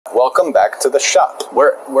welcome back to the shop.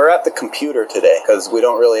 We're at the computer today because we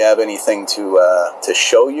don't really have anything to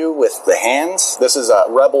show you with the hands. This is a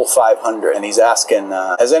Rebel 500, and he's asking,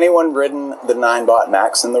 has anyone ridden the Ninebot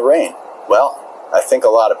MAX in the rain? Well, I think a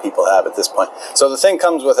lot of people have at this point. So the thing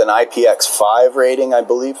comes with an IPX5 rating, I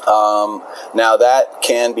believe. Now that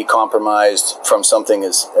can be compromised from something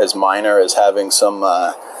as minor as having some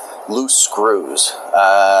loose screws.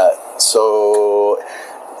 So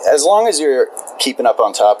as long as you're keeping up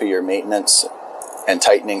on top of your maintenance and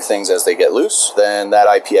tightening things as they get loose, then that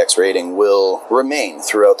IPX rating will remain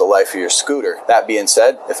throughout the life of your scooter. That being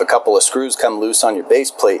said, if a couple of screws come loose on your base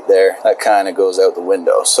plate there, that kind of goes out the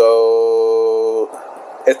window. So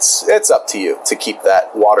it's up to you to keep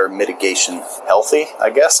that water mitigation healthy, I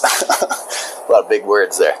guess. A lot of big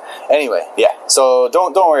words there. Anyway, yeah, so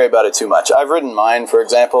don't worry about it too much. I've ridden mine, for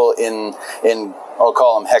example, in I'll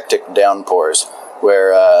call them hectic downpours,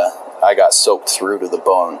 where I got soaked through to the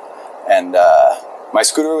bone, and my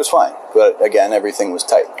scooter was fine, but again, everything was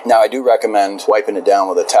tight. Now, I do recommend wiping it down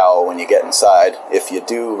with a towel when you get inside. If you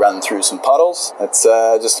do run through some puddles, that's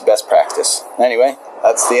just the best practice. Anyway,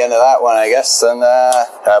 that's the end of that one, I guess, and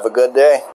have a good day.